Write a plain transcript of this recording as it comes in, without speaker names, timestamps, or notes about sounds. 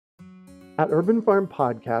At Urban Farm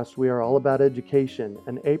Podcast, we are all about education,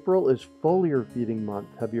 and April is foliar feeding month.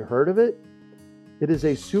 Have you heard of it? It is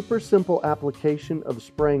a super simple application of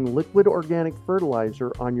spraying liquid organic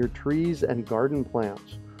fertilizer on your trees and garden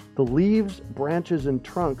plants. The leaves, branches, and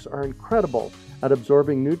trunks are incredible at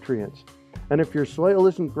absorbing nutrients. And if your soil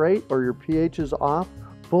isn't great or your pH is off,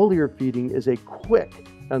 foliar feeding is a quick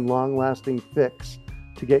and long-lasting fix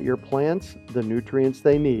to get your plants the nutrients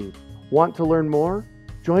they need. Want to learn more?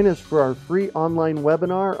 Join us for our free online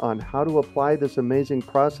webinar on how to apply this amazing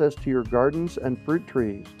process to your gardens and fruit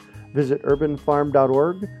trees. Visit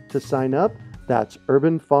urbanfarm.org to sign up. That's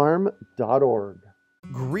urbanfarm.org.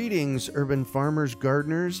 Greetings, urban farmers,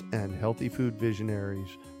 gardeners, and healthy food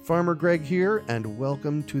visionaries. Farmer Greg here, and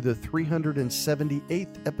welcome to the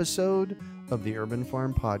 378th episode of the Urban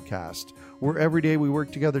Farm Podcast, where every day we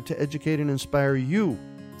work together to educate and inspire you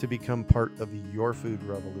to become part of your food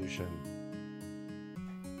revolution.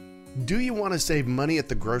 Do you want to save money at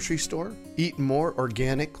the grocery store, eat more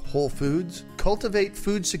organic, whole foods, cultivate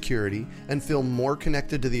food security, and feel more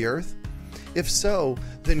connected to the earth? If so,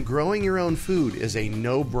 then growing your own food is a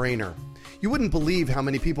no-brainer. You wouldn't believe how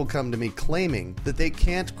many people come to me claiming that they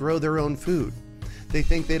can't grow their own food. They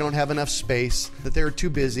think they don't have enough space, that they're too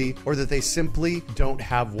busy, or that they simply don't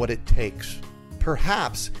have what it takes.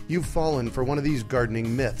 Perhaps you've fallen for one of these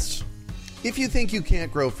gardening myths. If you think you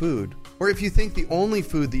can't grow food, or if you think the only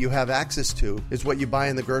food that you have access to is what you buy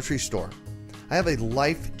in the grocery store, I have a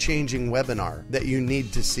life-changing webinar that you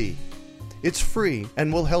need to see. It's free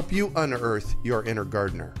and will help you unearth your inner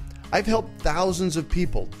gardener. I've helped thousands of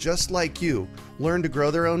people just like you learn to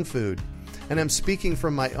grow their own food, and I'm speaking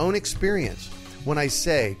from my own experience when I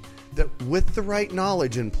say that with the right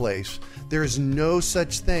knowledge in place, there is no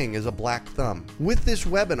such thing as a black thumb. With this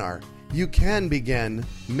webinar, you can begin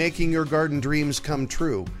making your garden dreams come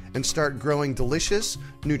true and start growing delicious,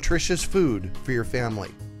 nutritious food for your family.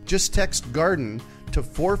 Just text GARDEN to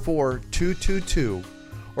 44222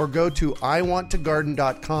 or go to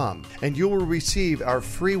iwanttogarden.com and you will receive our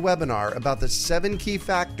free webinar about the 7 key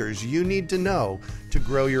factors you need to know to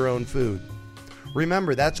grow your own food.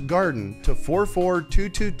 Remember, that's GARDEN to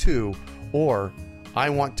 44222 or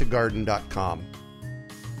iwanttogarden.com.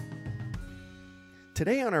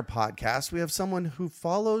 Today on our podcast, we have someone who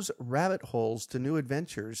follows rabbit holes to new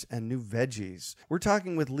adventures and new veggies. We're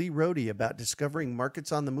talking with Rhodey about discovering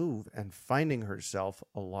markets on the move and finding herself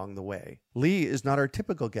along the way. Lee is not our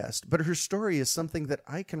typical guest, but her story is something that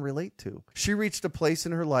I can relate to. She reached a place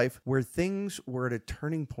in her life where things were at a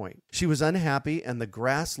turning point. She was unhappy and the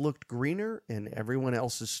grass looked greener in everyone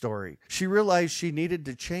else's story. She realized she needed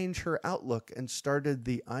to change her outlook and started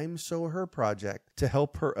the I'm So Her project to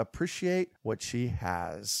help her appreciate what she has.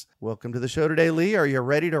 Welcome to the show today, Lee. Are you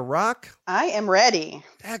ready to rock? I am ready.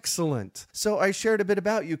 Excellent. So I shared a bit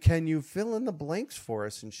about you. Can you fill in the blanks for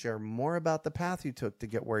us and share more about the path you took to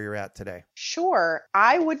get where you're at today? Sure.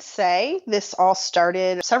 I would say this all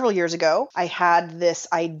started several years ago. I had this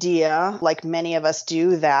idea, like many of us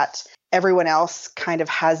do, that everyone else kind of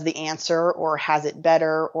has the answer or has it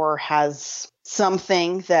better or has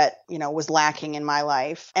something that, was lacking in my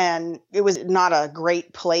life. And it was not a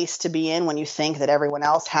great place to be in when you think that everyone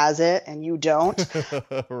else has it and you don't.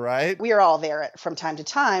 Right. We are all there from time to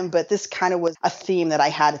time, but this kind of was a theme that I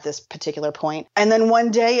had at this particular point. And then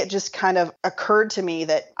one day it just kind of occurred to me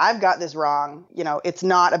that I've got this wrong. It's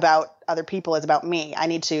not about other people, it's about me. I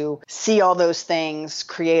need to see all those things,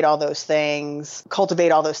 create all those things,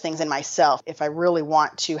 cultivate all those things in myself if I really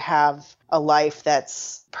want to have a life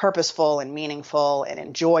that's purposeful and meaningful and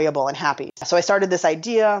enjoyable and happy. So I started this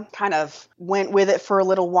idea, kind of went with it for a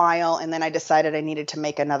little while, and then I decided I needed to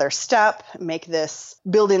make another step,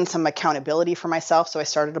 build in some accountability for myself. So I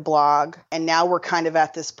started a blog, and now we're kind of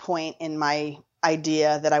at this point in my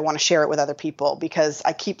idea that I want to share it with other people because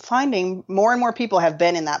I keep finding more and more people have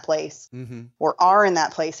been in that place or are in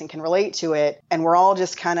that place and can relate to it. And we're all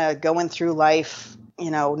just kind of going through life.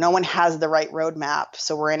 No one has the right roadmap.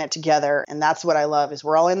 So we're in it together. And that's what I love is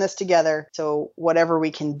we're all in this together. So whatever we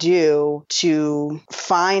can do to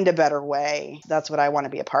find a better way, that's what I want to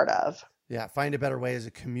be a part of. Yeah, find a better way as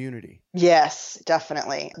a community. Yes,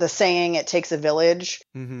 definitely. The saying, it takes a village.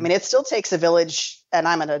 I mean, it still takes a village, and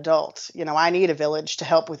I'm an adult. I need a village to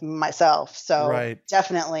help with myself. So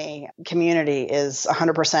Definitely community is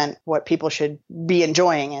 100% what people should be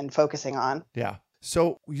enjoying and focusing on. Yeah.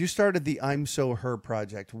 So you started the I'm So Her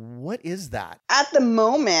project. What is that? At the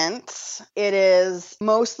moment, it is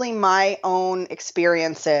mostly my own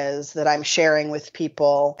experiences that I'm sharing with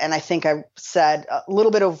people. And I think I said a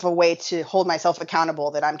little bit of a way to hold myself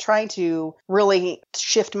accountable, that I'm trying to really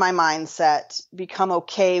shift my mindset, become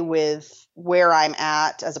okay with where I'm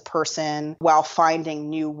at as a person while finding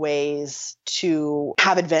new ways to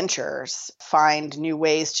have adventures, find new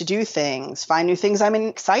ways to do things, find new things I'm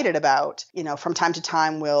excited about. From time to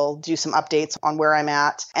time, we'll do some updates on where I'm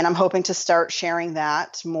at. And I'm hoping to start sharing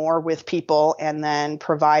that more with people and then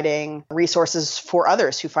providing resources for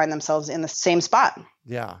others who find themselves in the same spot.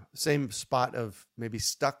 Yeah. Same spot of maybe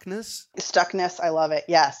stuckness. Stuckness. I love it.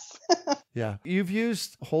 Yes. Yeah. You've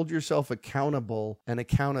used hold yourself accountable and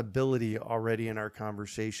accountability already in our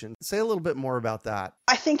conversation. Say a little bit more about that.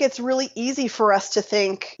 I think it's really easy for us to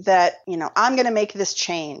think that, I'm going to make this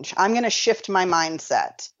change. I'm going to shift my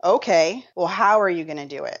mindset. Okay. Well, how are you going to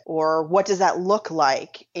do it? Or what does that look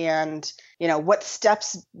like? And what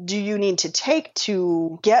steps do you need to take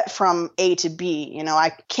to get from A to B?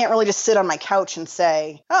 I can't really just sit on my couch and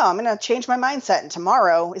say, oh, I'm going to change my mindset and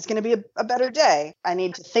tomorrow is going to be a better day. I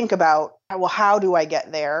need to think about, well, how do I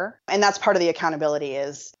get there? And that's part of the accountability,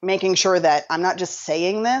 is making sure that I'm not just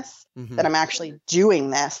saying this, that I'm actually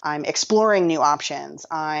doing this. I'm exploring new options.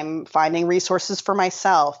 I'm finding resources for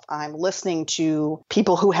myself. I'm listening to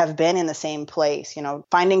people who have been in the same place,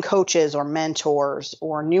 finding coaches or mentors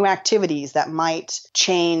or new activities that might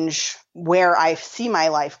change where I see my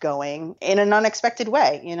life going in an unexpected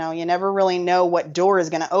way. You never really know what door is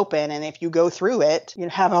going to open. And if you go through it, you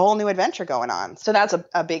have a whole new adventure going on. So that's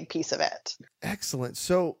a big piece of it. Excellent.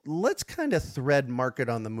 So let's kind of thread Market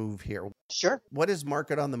on the Move here. Sure. What is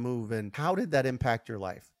Market on the Move and how did that impact your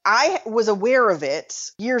life? I was aware of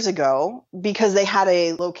it years ago because they had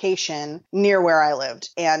a location near where I lived.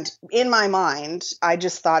 And in my mind, I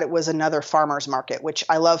just thought it was another farmer's market, which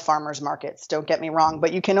I love farmer's markets, don't get me wrong,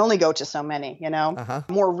 but you can only go to so many,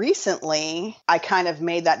 More recently, I kind of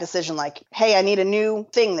made that decision like, hey, I need a new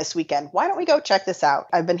thing this weekend. Why don't we go check this out?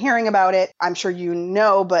 I've been hearing about it. I'm sure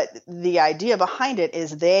but the idea behind it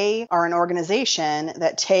is they are an organization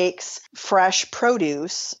that takes fresh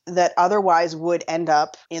produce that otherwise would end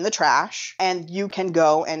up in the trash, and you can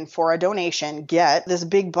go and for a donation get this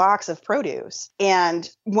big box of produce. And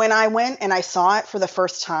when I went and I saw it for the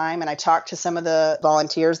first time and I talked to some of the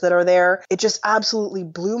volunteers that are there, it just absolutely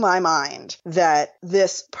blew my mind that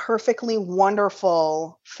this perfectly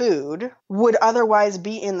wonderful food would otherwise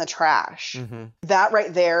be in the trash. That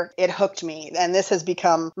right there, it hooked me. And this has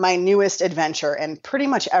become my newest adventure. And pretty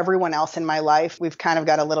much everyone else in my life, we've kind of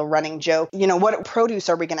got a little running joke. What produce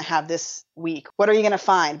are we going to have this week? What are you going to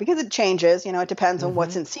find? Because it changes, it depends on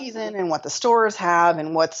what's in season and what the stores have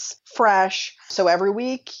and what's fresh. So every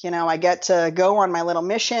week, I get to go on my little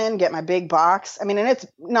mission, get my big box. And it's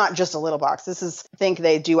not just a little box. I think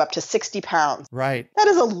they do up to 60 pounds. Right. That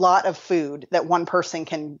is a lot of food that one person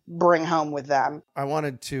can bring home with them. I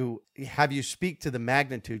wanted to have you speak to the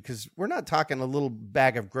magnitude, because we're not talking a little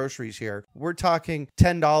bag of groceries here. We're talking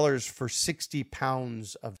 $10 for 60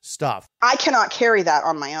 pounds of stuff. I cannot carry that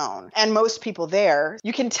on my own. And most people there,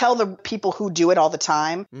 you can tell the people who do it all the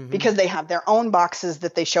time because they have their own boxes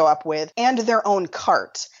that they show up with and their own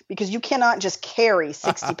cart, because you cannot just carry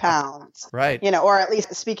 60 pounds. Right. Or at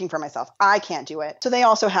least speaking for myself, I can't do it. So they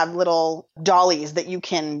also have little dollies that you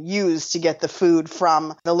can use to get the food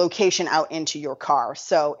from the location out into your car.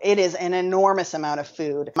 So it is an enormous amount of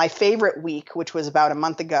food. My favorite week, which was about a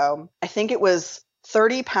month ago, I think it was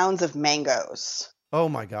 30 pounds of mangoes. Oh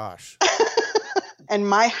my gosh. And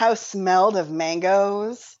my house smelled of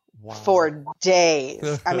mangoes for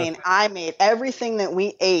days. I made everything that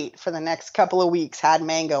we ate for the next couple of weeks had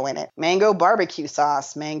mango in it. Mango barbecue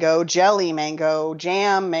sauce, mango jelly, mango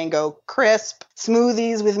jam, mango crisp,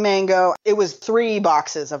 smoothies with mango. It was 3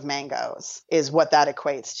 boxes of mangoes is what that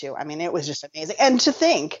equates to. It was just amazing. And to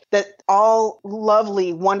think that all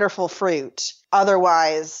lovely, wonderful fruit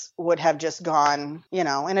otherwise would have just gone, in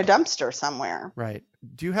a dumpster somewhere. Right.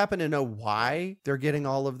 Do you happen to know why they're getting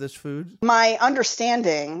all of this food? My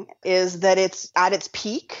understanding is that it's at its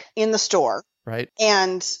peak in the store. Right.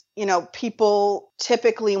 And, people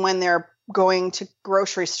typically when they're going to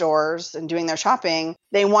grocery stores and doing their shopping,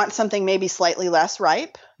 they want something maybe slightly less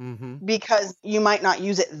ripe because you might not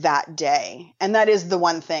use it that day. And that is the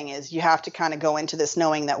one thing, is you have to kind of go into this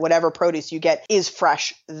knowing that whatever produce you get is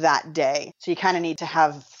fresh that day. So you kind of need to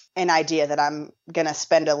have an idea that I'm going to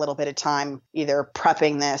spend a little bit of time either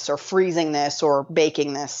prepping this or freezing this or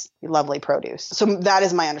baking this lovely produce. So that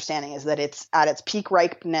is my understanding, is that it's at its peak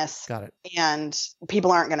ripeness. Got it. And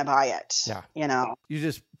people aren't going to buy it. Yeah. You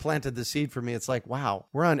just planted the seed for me. It's like, wow,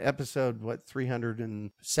 we're on episode,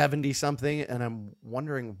 370 something. And I'm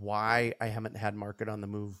wondering why I haven't had Market on the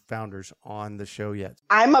Move founders on the show yet.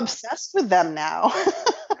 I'm obsessed with them now.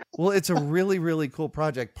 Well, it's a really, really cool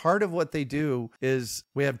project. Part of what they do is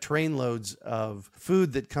we have train loads of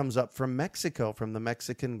food that comes up from Mexico, from the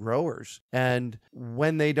Mexican growers. And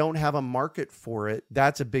when they don't have a market for it,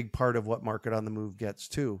 that's a big part of what Market on the Move gets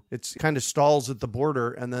too. It's kind of stalls at the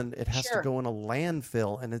border and then it has to go in a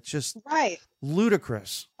landfill, and it's just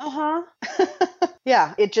ludicrous.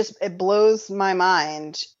 Yeah, it blows my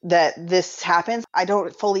mind that this happens. I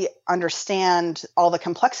don't fully understand all the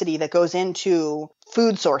complexity that goes into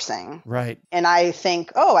food sourcing. Right. And I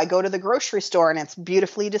think, oh, I go to the grocery store and it's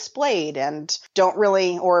beautifully displayed, and don't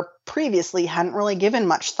really, or previously hadn't really given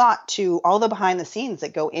much thought to all the behind the scenes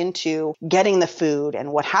that go into getting the food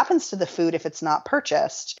and what happens to the food if it's not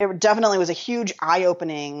purchased. It definitely was a huge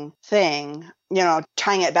eye-opening thing,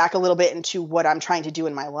 tying it back a little bit into what I'm trying to do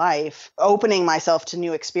in my life, opening myself to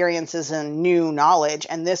new experiences and new knowledge.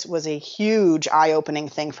 And this was a huge eye-opening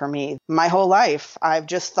thing for me. My whole life, I've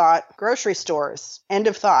just thought grocery stores, end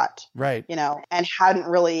of thought. Right. And hadn't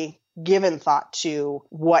really given thought to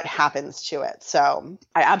what happens to it. So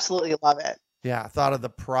I absolutely love it. Yeah, thought of the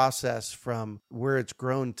process from where it's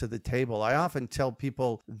grown to the table. I often tell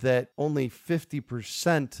people that only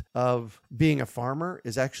 50% of being a farmer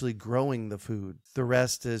is actually growing the food. The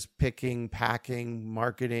rest is picking, packing,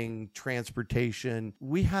 marketing, transportation.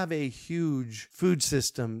 We have a huge food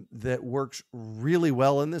system that works really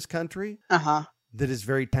well in this country that is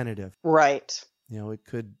very tentative. Right. It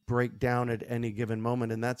could break down at any given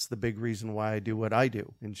moment. And that's the big reason why I do what I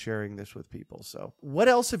do in sharing this with people. So what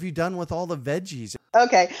else have you done with all the veggies?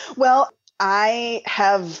 Okay. Well, I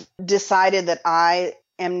have decided that I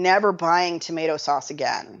am never buying tomato sauce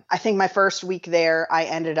again. I think my first week there, I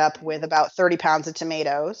ended up with about 30 pounds of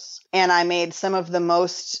tomatoes, and I made some of the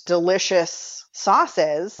most delicious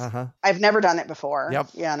sauces. I've never done it before. Yep.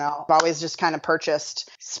 I've always just kind of purchased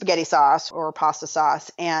spaghetti sauce or pasta sauce.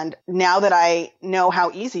 And now that I know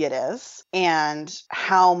how easy it is and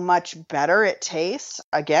how much better it tastes,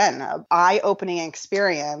 again, an eye-opening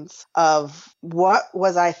experience of what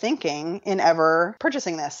was I thinking in ever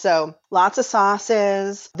purchasing this. So lots of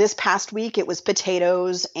sauces. This past week, it was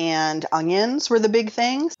potatoes and onions were the big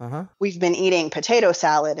things. We've been eating potato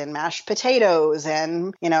salad and mashed potatoes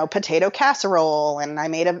and, potato casserole. And I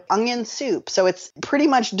made an onion soup. So it's pretty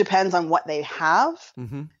much depends on what they have.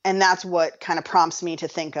 And that's what kind of prompts me to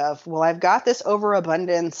think of, well, I've got this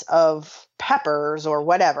overabundance of peppers or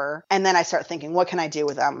whatever. And then I start thinking, what can I do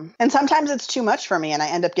with them? And sometimes it's too much for me and I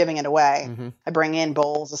end up giving it away. I bring in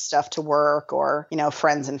bowls of stuff to work or,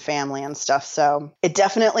 friends and family and stuff. So it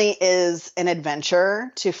definitely is an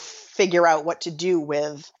adventure to figure out what to do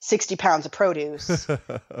with 60 pounds of produce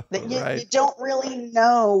that you don't really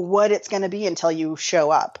know what it's going to be until you show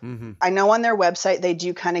up. I know on their website, they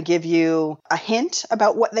do kind of give you a hint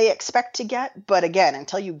about what they expect to get. But again,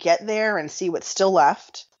 until you get there and see what's still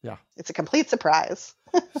left, it's a complete surprise.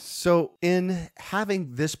 So in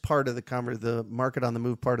having this part of the Market on the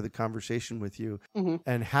Move part of the conversation with you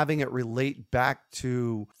and having it relate back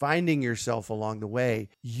to finding yourself along the way,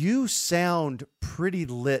 you sound pretty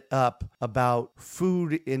lit up about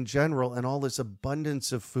food in general and all this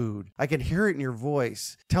abundance of food. I can hear it in your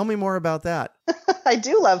voice. Tell me more about that. I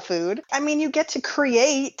do love food. I mean, you get to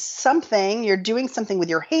create something. You're doing something with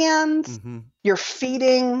your hands. You're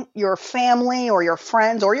feeding your family or your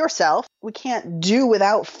friends or yourself. We can't do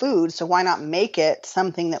without food, so why not make it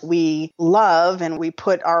something that we love and we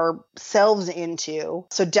put ourselves into?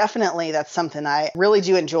 So definitely that's something I really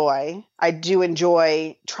do enjoy. I do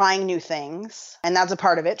enjoy trying new things, and that's a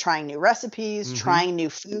part of it, trying new recipes, trying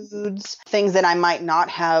new foods, things that I might not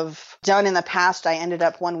have done in the past. I ended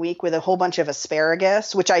up one week with a whole bunch of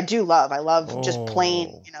asparagus, which I do love. I love just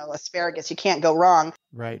plain, asparagus. You can't go wrong.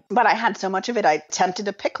 Right. But I had so much of it, I attempted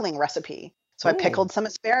a pickling recipe. So I pickled some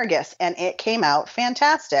asparagus and it came out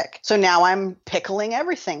fantastic. So now I'm pickling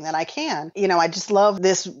everything that I can. I just love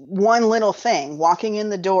this one little thing, walking in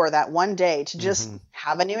the door that one day to just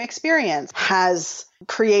have a new experience has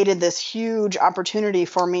created this huge opportunity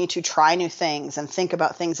for me to try new things and think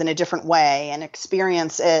about things in a different way and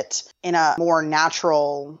experience it in a more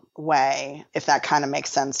natural way, if that kind of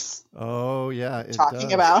makes sense. Oh, yeah.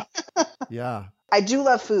 Talking about. Yeah. I do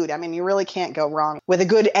love food. I mean, you really can't go wrong with a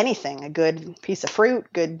good piece of fruit,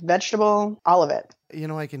 good vegetable, all of it.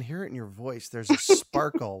 I can hear it in your voice. There's a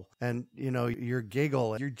sparkle and, your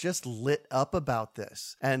giggle. You're just lit up about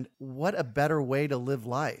this. And what a better way to live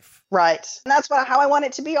life. Right. And that's how I want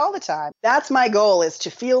it to be all the time. That's my goal, is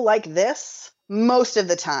to feel like this most of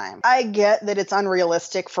the time. I get that it's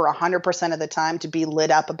unrealistic for 100% of the time to be lit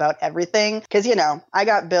up about everything because, I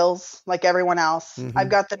got bills like everyone else. I've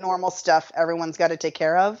got the normal stuff everyone's got to take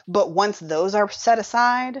care of. But once those are set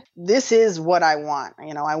aside, this is what I want.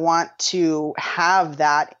 I want to have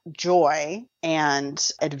that joy and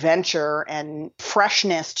adventure and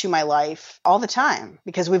freshness to my life all the time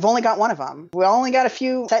because we've only got one of them. We only got a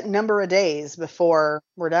few set number of days before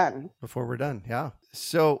we're done. Yeah.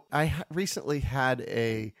 So I recently had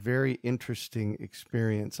a very interesting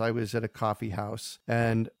experience. I was at a coffee house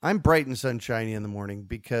and I'm bright and sunshiny in the morning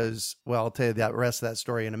because, well, I'll tell you the rest of that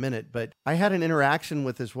story in a minute, but I had an interaction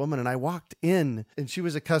with this woman and I walked in and she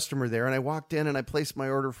was a customer there and I walked in and I placed my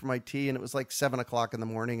order for my tea and it was like 7:00 in the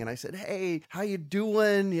morning and I said, "Hey, how you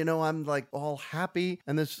doing?" I'm like all happy.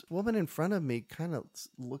 And this woman in front of me kind of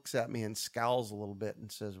looks at me and scowls a little bit and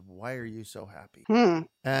says, "Why are you so happy?"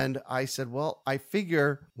 And I said, "Well, I figure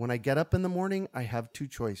when I get up in the morning, I have two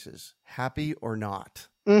choices, happy or not."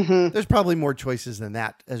 There's probably more choices than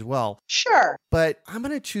that as well. Sure. But I'm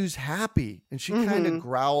going to choose happy. And she kind of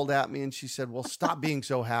growled at me and she said, "Well, stop being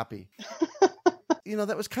so happy."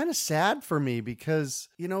 That was kind of sad for me because,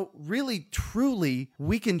 really, truly,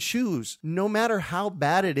 we can choose no matter how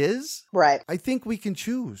bad it is. Right. I think we can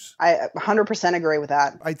choose. I 100% agree with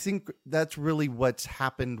that. I think that's really what's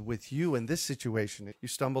happened with you in this situation. You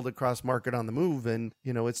stumbled across Market on the Move and,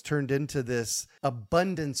 it's turned into this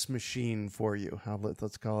abundance machine for you.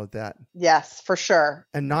 Let's call it that. Yes, for sure.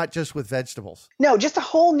 And not just with vegetables. No, just a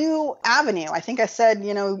whole new avenue. I think I said,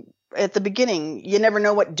 at the beginning, you never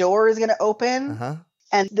know what door is going to open.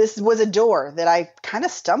 And this was a door that I kind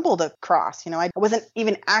of stumbled across. I wasn't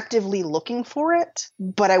even actively looking for it,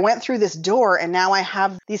 but I went through this door and now I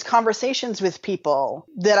have these conversations with people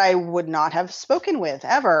that I would not have spoken with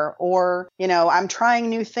ever. Or, I'm trying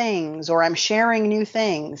new things or I'm sharing new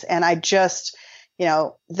things. And I just,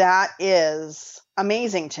 that is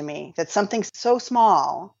amazing to me that something so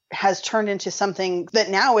small has turned into something that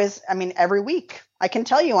now is, every week. I can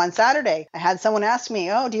tell you on Saturday, I had someone ask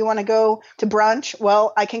me, "Oh, do you want to go to brunch?"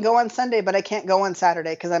 Well, I can go on Sunday, but I can't go on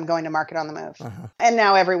Saturday because I'm going to Market on the Move. And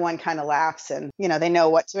now everyone kind of laughs and, they know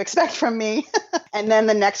what to expect from me. And then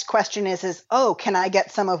the next question is, "Oh, can I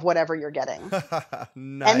get some of whatever you're getting?"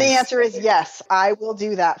 Nice. And the answer is yes, I will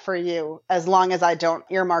do that for you as long as I don't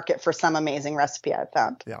earmark it for some amazing recipe I've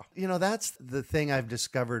found. Yeah. That's the thing I've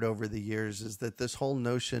discovered over the years is that this whole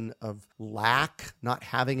notion of lack, not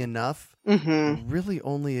having enough, really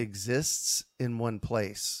only exists in one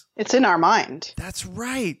place. It's in our mind. That's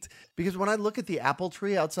right. Because when I look at the apple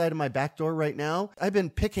tree outside of my back door right now, I've been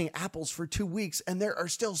picking apples for 2 weeks and there are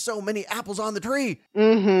still so many apples on the tree.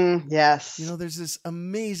 Yes. There's this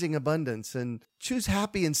amazing abundance and choose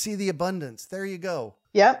happy and see the abundance. There you go.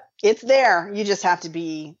 Yep. It's there. You just have to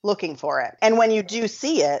be looking for it. And when you do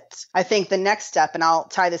see it, I think the next step, and I'll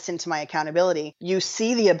tie this into my accountability, you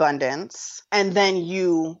see the abundance and then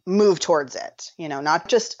you move towards it. Not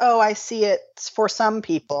just, "Oh, I see it for some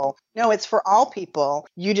people." No, it's for all people.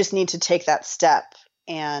 You just need to take that step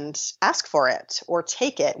and ask for it or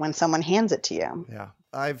take it when someone hands it to you. Yeah.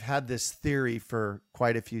 I've had this theory for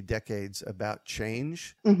quite a few decades about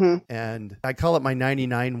change. And I call it my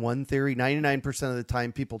 99-1 theory. 99% of the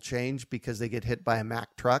time people change because they get hit by a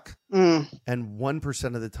Mack truck. And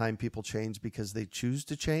 1% of the time people change because they choose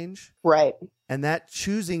to change. Right. And that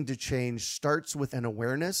choosing to change starts with an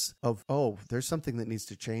awareness of, oh, there's something that needs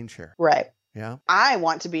to change here. Right. Yeah. I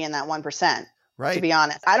want to be in that 1%. Right. To be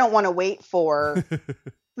honest, I don't want to wait for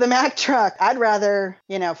the Mack truck. I'd rather,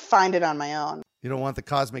 find it on my own. You don't want the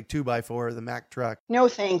cosmic 2x4 or the Mack truck. No,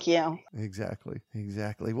 thank you. Exactly.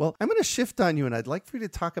 Well, I'm going to shift on you, and I'd like for you to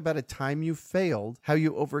talk about a time you failed, how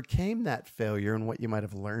you overcame that failure, and what you might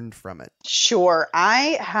have learned from it. Sure.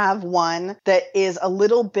 I have one that is a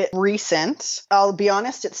little bit recent. I'll be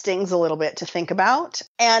honest, it stings a little bit to think about.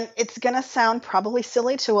 And it's going to sound probably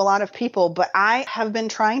silly to a lot of people, but I have been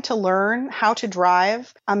trying to learn how to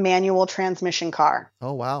drive a manual transmission car.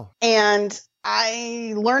 Oh, wow. And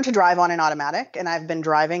I learned to drive on an automatic, and I've been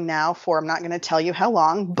driving now for, I'm not going to tell you how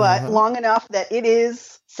long, but long enough that it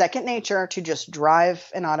is second nature to just drive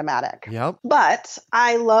an automatic. Yep. But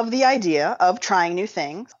I love the idea of trying new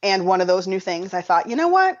things. And one of those new things, I thought, you know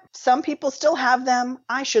what? Some people still have them.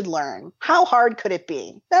 I should learn. How hard could it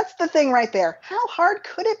be? That's the thing right there. How hard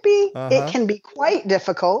could it be? It can be quite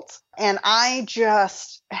difficult. And I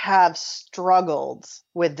just have struggled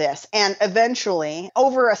with this. And eventually,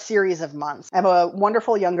 over a series of months, I have a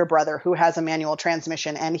wonderful younger brother who has a manual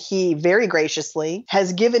transmission, and he very graciously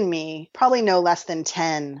has given me probably no less than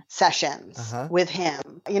 10 sessions with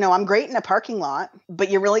him. I'm great in a parking lot, but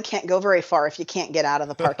you really can't go very far if you can't get out of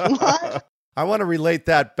the parking lot. I want to relate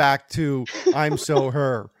that back to I'm So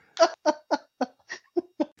Her.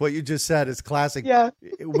 What you just said is classic. Yeah.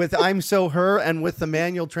 With I'm So Her and with the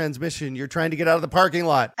manual transmission, you're trying to get out of the parking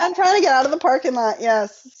lot. I'm trying to get out of the parking lot,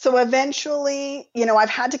 yes. So eventually, I've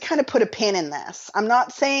had to kind of put a pin in this. I'm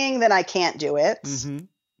not saying that I can't do it. Mm-hmm.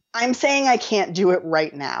 I'm saying I can't do it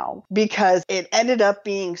right now because it ended up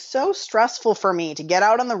being so stressful for me to get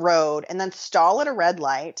out on the road and then stall at a red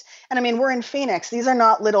light. And I mean, we're in Phoenix. These are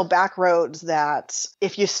not little back roads that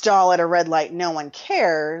if you stall at a red light, no one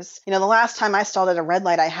cares. The last time I stalled at a red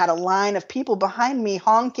light, I had a line of people behind me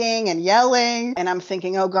honking and yelling. And I'm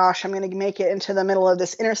thinking, oh gosh, I'm going to make it into the middle of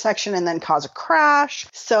this intersection and then cause a crash.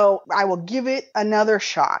 So I will give it another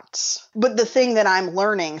shot. But the thing that I'm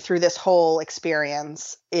learning through this whole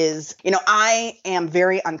experience is, I am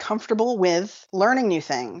very uncomfortable with learning new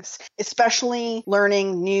things, especially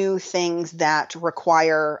learning new things that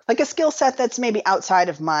require like a skill set that's maybe outside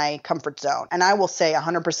of my comfort zone. And I will say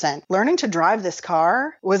 100%, learning to drive this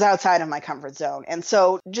car was outside of my comfort zone. And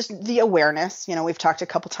so just the awareness, we've talked a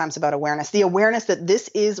couple times about awareness, the awareness that this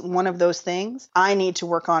is one of those things I need to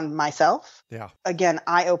work on myself. Yeah. Again,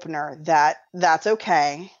 eye opener that's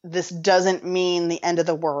okay. This doesn't mean the end of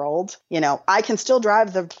the world. I can still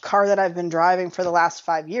drive the car that I've been driving for the last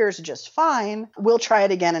 5 years just fine. We'll try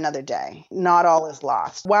it again another day. Not all is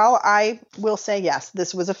lost. While I will say, yes,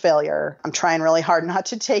 this was a failure, I'm trying really hard not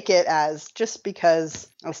to take it as just because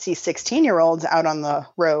I see 16-year-olds out on the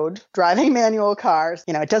road driving manual cars.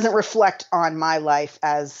 It doesn't reflect on my life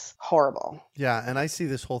as horrible. Yeah. And I see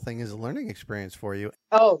this whole thing as a learning experience for you.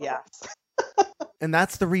 Oh, yes. And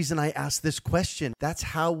that's the reason I asked this question. That's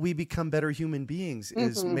how we become better human beings,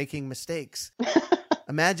 is making mistakes.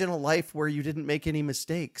 Imagine a life where you didn't make any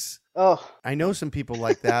mistakes. Oh, I know some people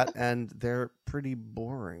like that, and they're pretty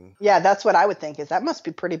boring. Yeah, that's what I would think is that must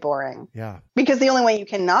be pretty boring. Yeah. Because the only way you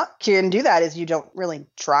can do that is you don't really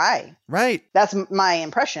try. Right. That's my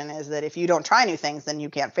impression, is that if you don't try new things, then you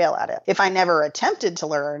can't fail at it. If I never attempted to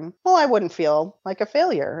learn, well, I wouldn't feel like a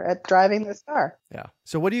failure at driving this car. Yeah.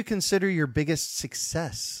 So what do you consider your biggest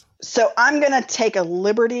success? So I'm going to take a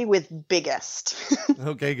liberty with biggest.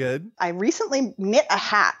 Okay, good. I recently knit a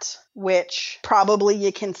hat, which probably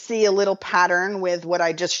you can see a little pattern with what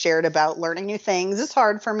I just shared about learning new things. It's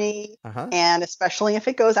hard for me, and especially if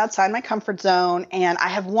it goes outside my comfort zone. And I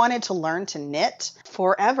have wanted to learn to knit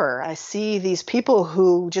forever. I see these people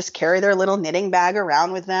who just carry their little knitting bag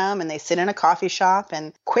around with them, and they sit in a coffee shop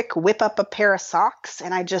and quick whip up a pair of socks.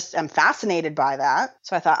 And I just am fascinated by that.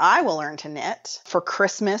 So I thought I will learn to knit. For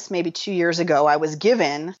Christmas, maybe 2 years ago, I was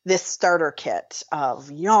given this starter kit of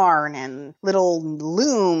yarn and little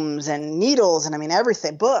looms and needles and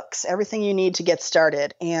everything, books, everything you need to get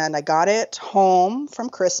started. And I got it home from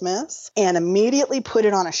Christmas and immediately put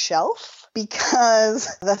it on a shelf because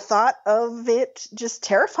the thought of it just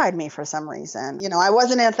terrified me for some reason. I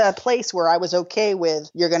wasn't at that place where I was okay with,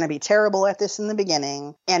 you're going to be terrible at this in the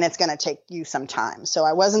beginning and it's going to take you some time. So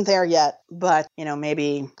I wasn't there yet, but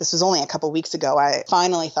maybe this was only a couple weeks ago. I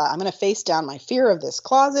finally thought, I'm going to face down my fear of this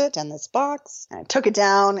closet and this box. And I took it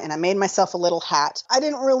down and I made myself a little hat. I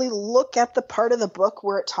didn't really look at the part of the book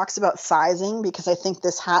where it talks about sizing because I think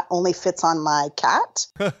this hat only fits on my cat.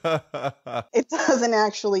 It doesn't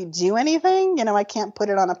actually do anything. I can't put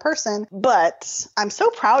it on a person, but I'm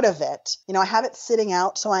so proud of it. I have it sitting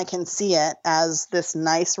out so I can see it as this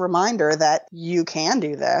nice reminder that you can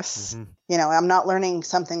do this. Mm-hmm. I'm not learning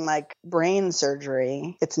something like brain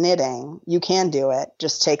surgery. It's knitting. You can do it.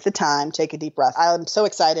 Just take the time, take a deep breath. I'm so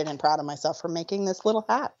excited and proud of myself for making this little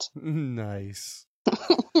hat. Nice.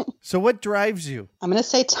 So what drives you? I'm going to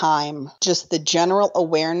say time, just the general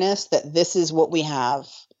awareness that this is what we have.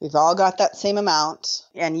 We've all got that same amount.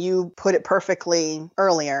 And you put it perfectly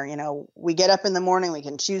earlier. We get up in the morning, we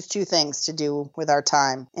can choose two things to do with our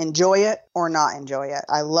time. Enjoy it or not enjoy it.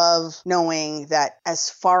 I love knowing that as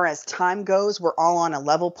far as time goes, we're all on a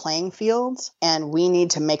level playing field and we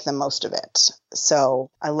need to make the most of it. So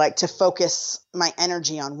I like to focus my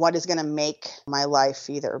energy on what is going to make my life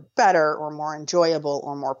either better or more enjoyable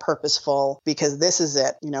or more purposeful, because this is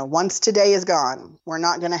it. Once today is gone, we're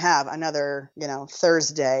not going to have another,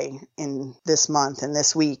 Thursday in this month and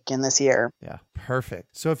this week and this year. Yeah,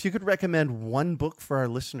 perfect. So if you could recommend one book for our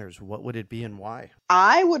listeners, what would it be and why?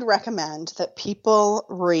 I would recommend that people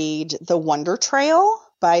read The Wonder Trail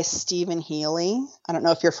by Stephen Healy. I don't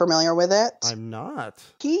know if you're familiar with it. I'm not.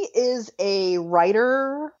 He is a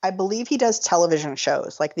writer. I believe he does television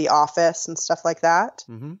shows like The Office and stuff like that.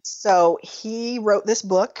 Mm-hmm. So he wrote this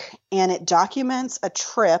book, and it documents a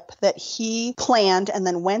trip that he planned and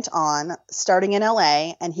then went on starting in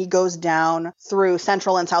LA, and he goes down through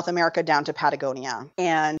Central and South America down to Patagonia.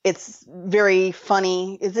 And it's very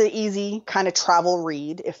funny. It's an easy kind of travel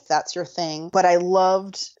read if that's your thing. But I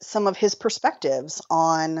loved some of his perspectives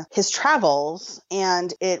on his travels,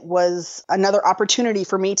 and it was another opportunity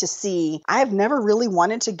for me to see. I've never really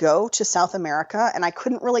wanted to go to South America, and I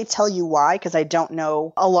couldn't really tell you why because I don't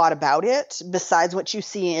know a lot about it besides what you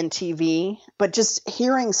see in TV. But just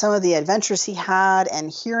hearing some of the adventures he had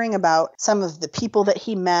and hearing about some of the people that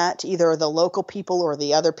he met, either the local people or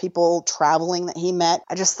the other people traveling that he met,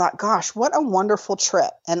 I just thought, gosh, what a wonderful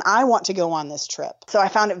trip. And I want to go on this trip. So I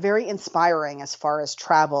found it very inspiring as far as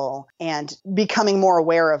travel and becoming more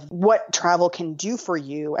aware of what travel can do for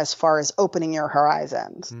you as far as opening your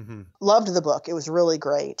horizons. Mm-hmm. Loved the book. It was really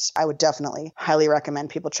great. I would definitely highly recommend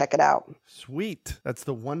people check it out. Sweet. That's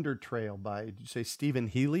The Wonder Trail by, did you say Stephen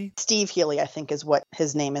Healy? Steve Healy, I think, is what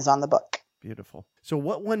his name is on the book. Beautiful. So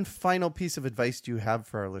what one final piece of advice do you have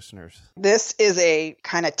for our listeners? This is a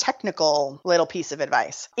kind of technical little piece of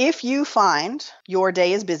advice. If you find your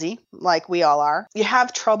day is busy, like we all are, you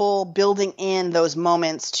have trouble building in those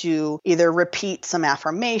moments to either repeat some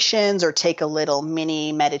affirmations or take a little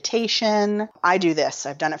mini meditation. I do this.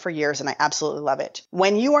 I've done it for years and I absolutely love it.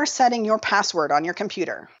 When you are setting your password on your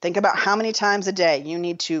computer, think about how many times a day you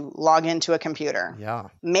need to log into a computer. Yeah.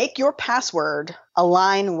 Make your password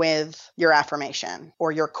align with your affirmation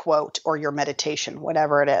or your quote or your meditation,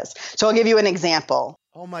 whatever it is. So I'll give you an example.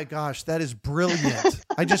 Oh my gosh, that is brilliant.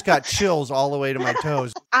 I just got chills all the way to my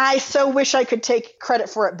toes. I so wish I could take credit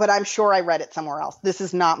for it, but I'm sure I read it somewhere else. This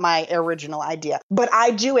is not my original idea, but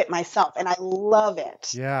I do it myself and I love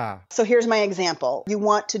it. Yeah. So here's my example. You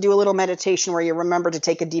want to do a little meditation where you remember to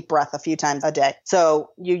take a deep breath a few times a day. So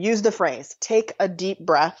you use the phrase, take a deep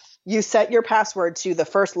breath. You set your password to the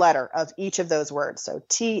first letter of each of those words. So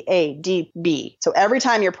TADB. So every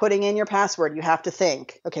time you're putting in your password, you have to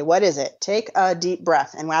think, okay, what is it? Take a deep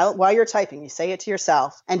breath. And while you're typing, you say it to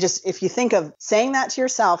yourself. And just if you think of saying that to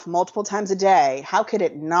yourself multiple times a day, how could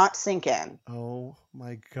it not sink in? Oh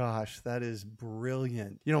my gosh, that is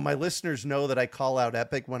brilliant. You know, my listeners know that I call out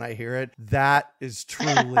epic when I hear it. That is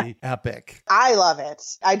truly epic. I love it.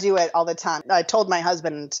 I do it all the time. I told my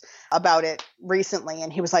husband about it recently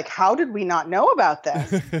and he was like, how did we not know about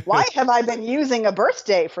this? Why have I been using a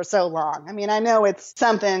birthday for so long? I mean, I know it's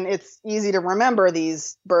something, it's easy to remember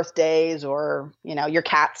these birthdays or, you know, your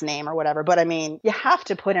cat's name or whatever. But I mean, you have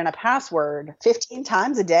to put in a password 15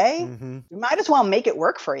 times a day. Mm-hmm. You might as well make it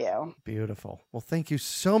work for you. Beautiful. Well, thank you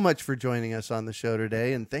so much for joining us on the show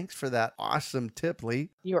today. And thanks for that awesome tip, Lee.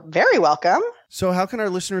 You're very welcome. So how can our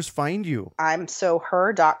listeners find you? I'm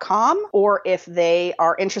soher.com, or if they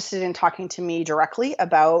are interested in talking to me directly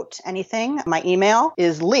about anything, my email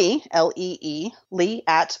is Lee, L-E-E, Lee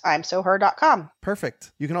at imsoher.com.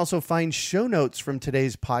 Perfect. You can also find show notes from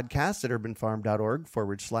today's podcast at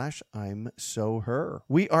urbanfarm.org/I'm-so-her.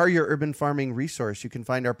 We are your urban farming resource. You can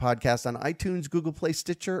find our podcast on iTunes, Google Play,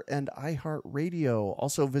 Stitcher, and iHeartRadio.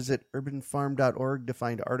 Also visit urbanfarm.org to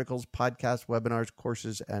find articles, podcasts, webinars,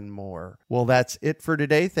 courses, and more. Well, that's it for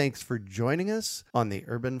today. Thanks for joining us on the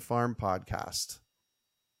Urban Farm Podcast.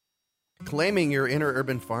 Claiming your inner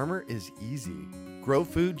urban farmer is easy. Grow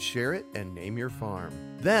food, share it, and name your farm.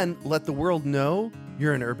 Then let the world know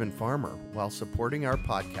you're an urban farmer while supporting our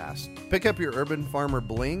podcast. Pick up your Urban Farmer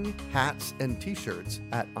bling, hats, and t-shirts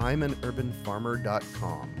at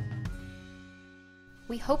imanurbanfarmer.com.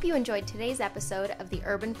 We hope you enjoyed today's episode of the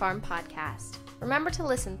Urban Farm Podcast. Remember to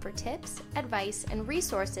listen for tips, advice, and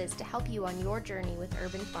resources to help you on your journey with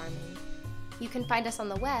urban farming. You can find us on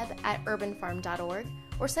the web at urbanfarm.org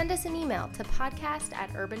or send us an email to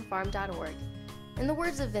podcast@urbanfarm.org. In the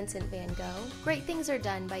words of Vincent van Gogh, great things are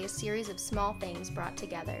done by a series of small things brought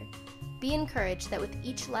together. Be encouraged that with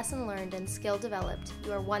each lesson learned and skill developed,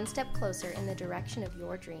 you are one step closer in the direction of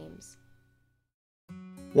your dreams.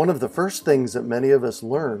 One of the first things that many of us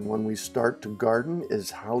learn when we start to garden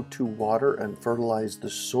is how to water and fertilize the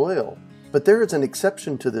soil. But there is an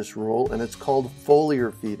exception to this rule, and it's called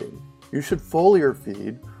foliar feeding. You should foliar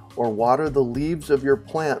feed or water the leaves of your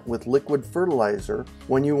plant with liquid fertilizer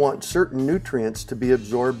when you want certain nutrients to be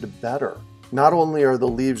absorbed better. Not only are the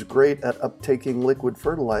leaves great at uptaking liquid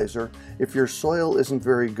fertilizer, if your soil isn't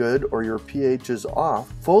very good or your pH is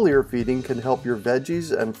off, foliar feeding can help your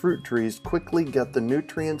veggies and fruit trees quickly get the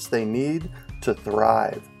nutrients they need to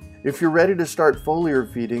thrive. If you're ready to start foliar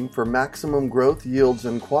feeding for maximum growth, yields,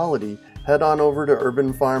 and quality, head on over to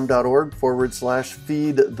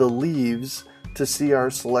urbanfarm.org/feed the leaves to see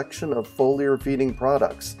our selection of foliar feeding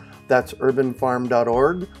products. That's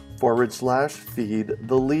urbanfarm.org/feed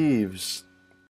the leaves.